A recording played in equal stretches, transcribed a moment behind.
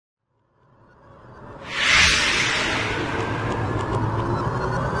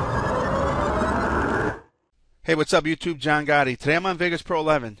Hey, what's up YouTube? John Gotti. Today I'm on Vegas Pro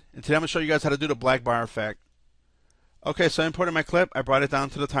 11, and today I'm going to show you guys how to do the black bar effect. Okay, so I imported my clip, I brought it down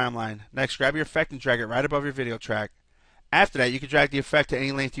to the timeline. Next, grab your effect and drag it right above your video track. After that, you can drag the effect to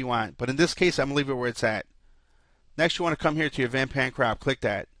any length you want, but in this case, I'm going to leave it where it's at. Next, you want to come here to your Van Pan Crop, click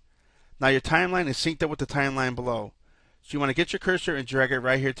that. Now your timeline is synced up with the timeline below. So you want to get your cursor and drag it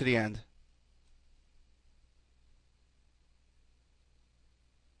right here to the end.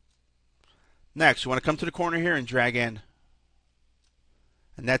 Next, you want to come to the corner here and drag in.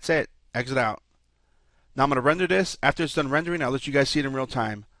 And that's it. Exit out. Now I'm going to render this. After it's done rendering, I'll let you guys see it in real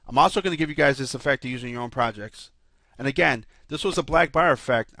time. I'm also going to give you guys this effect to use in your own projects. And again, this was a black bar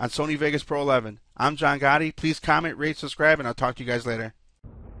effect on Sony Vegas Pro 11. I'm John Gotti. Please comment, rate, subscribe, and I'll talk to you guys later.